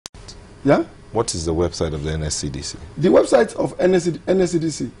Yeah? What is the website of the NSCDC? The website of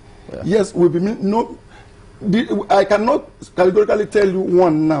NSCDC, yeah. Yes, will be I cannot categorically tell you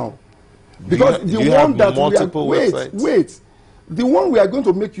one now. Because the one that we are... Wait. The one we are going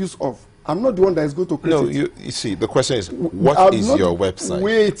to make use of, I'm not the one that is going to create it. You see, the question is, what is your website?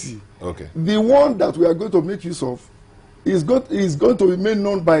 Wait. Okay. The one that we are going to make use of is going to be made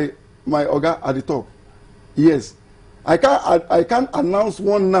known by my Oga at the top. Yes. I can't announce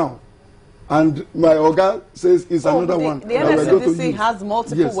one now. And my Oga says it's another one. The NSCDC has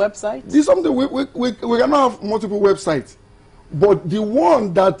multiple websites? This is something we cannot have multiple websites. But the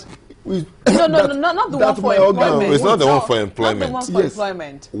one that... not the one for employment. It's not the one for employment. Not the one for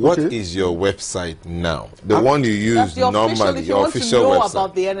employment. What is your website now? The one you use normally, your official website. If you want to know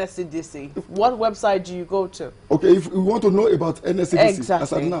about the NSCDC, what website do you go to? Okay, if you want to know about NSCDC, exactly.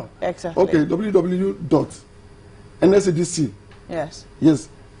 as of now. Exactly. Okay, www.nscdc. Yes. Yes.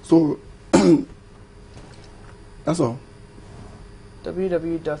 So, that's all.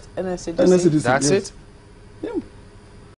 www.nscdc. That's it? Yeah.